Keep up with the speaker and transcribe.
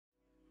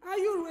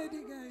you ready,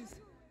 guys?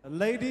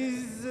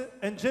 Ladies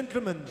and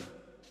gentlemen,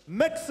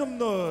 make some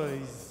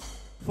noise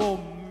for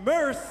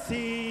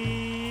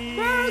Mercy.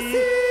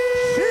 Mercy!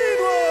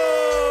 Chinwo!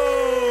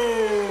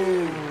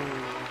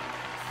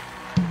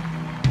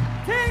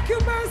 Thank you,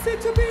 Mercy,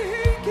 to be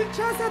here in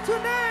Kinshasa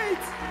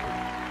tonight.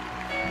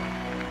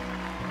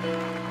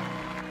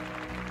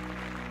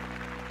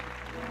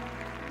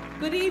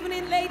 Good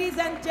evening, ladies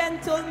and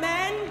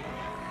gentlemen.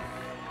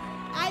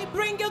 I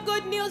bring you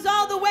good news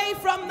all the way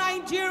from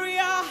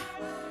Nigeria.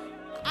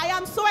 I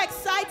am so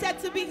excited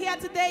to be here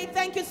today.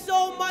 Thank you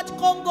so much,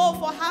 Congo,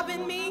 for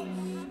having me.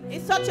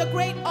 It's such a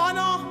great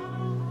honor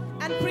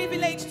and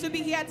privilege to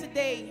be here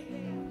today.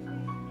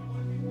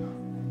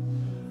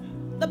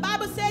 The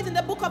Bible says in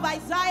the book of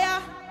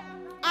Isaiah,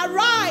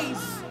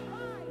 "Arise,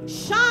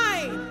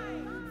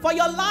 shine, for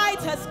your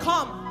light has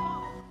come,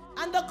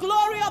 and the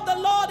glory of the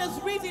Lord is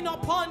risen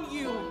upon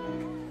you."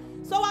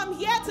 So I'm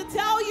here to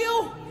tell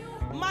you,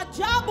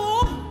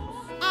 Maajabu,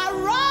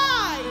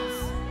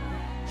 arise,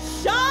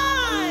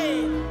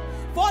 shine,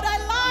 for thy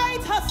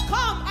light has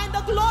come, and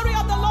the glory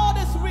of the Lord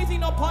is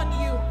risen upon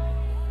you.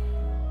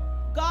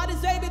 God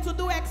is able to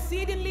do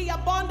exceedingly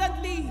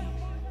abundantly,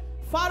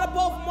 far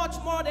above much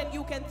more than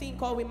you can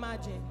think or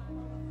imagine.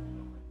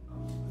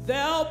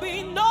 There'll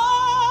be no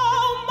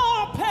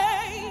more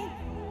pain.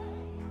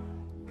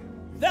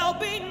 There'll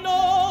be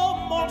no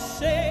more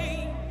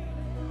shame.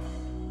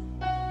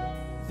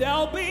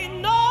 There'll be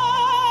no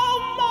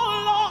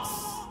more loss.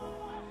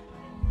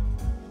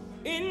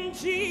 In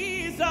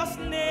Jesus'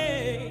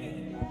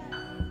 name.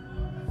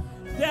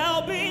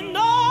 There'll be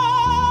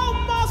no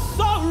more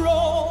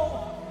sorrow.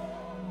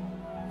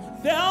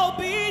 There'll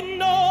be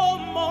no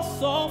more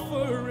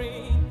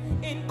suffering.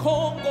 In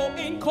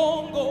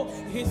Congo,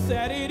 he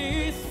said it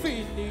is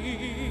finished.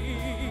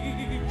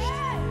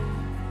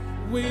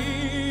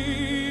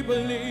 We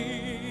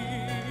believe.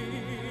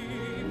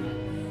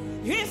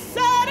 He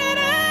said it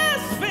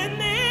is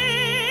finished.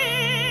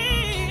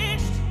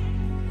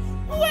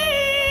 We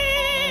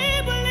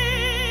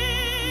believe.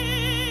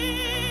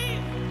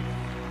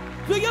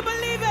 Do you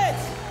believe it?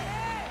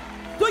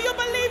 Do you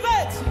believe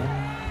it?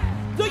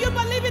 Do you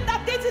believe it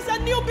that this is a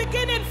new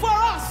beginning for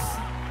us?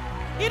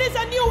 It is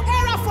a new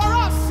era for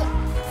us.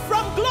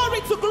 From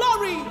glory to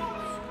glory.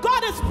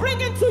 God is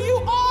bringing to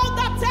you all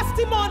that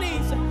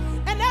testimonies.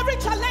 And every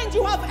challenge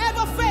you have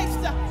ever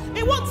faced,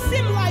 it won't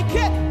seem like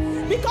it,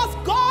 because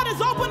God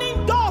is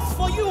opening doors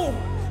for you.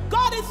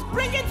 God is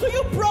bringing to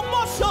you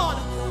promotion.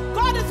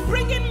 God is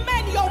bringing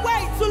men your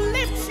way to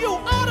lift you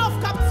out of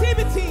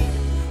captivity.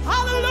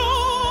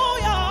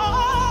 Hallelujah.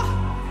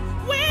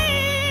 We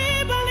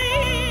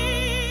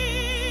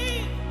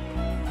believe.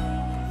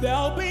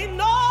 There'll be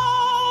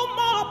no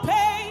more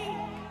pain.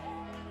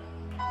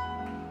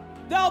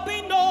 There'll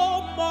be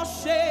no more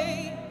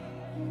shame.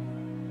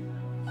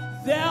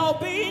 There'll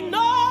be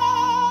no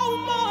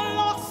more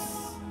loss.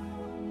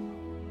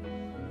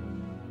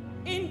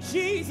 In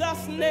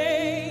Jesus'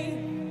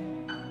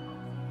 name.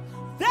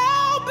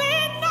 There'll be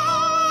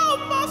no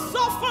more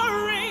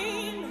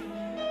suffering.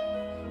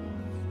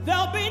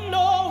 There'll be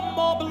no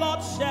more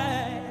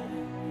bloodshed.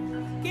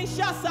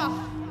 Kinshasa,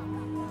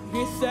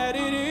 he said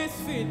it is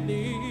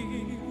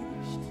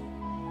finished.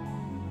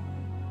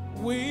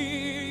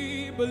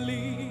 We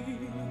believe.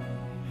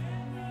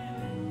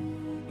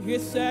 He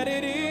said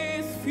it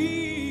is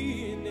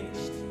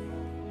finished.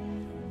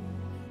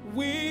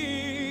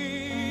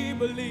 We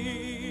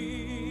believe.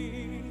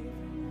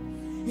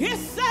 He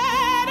said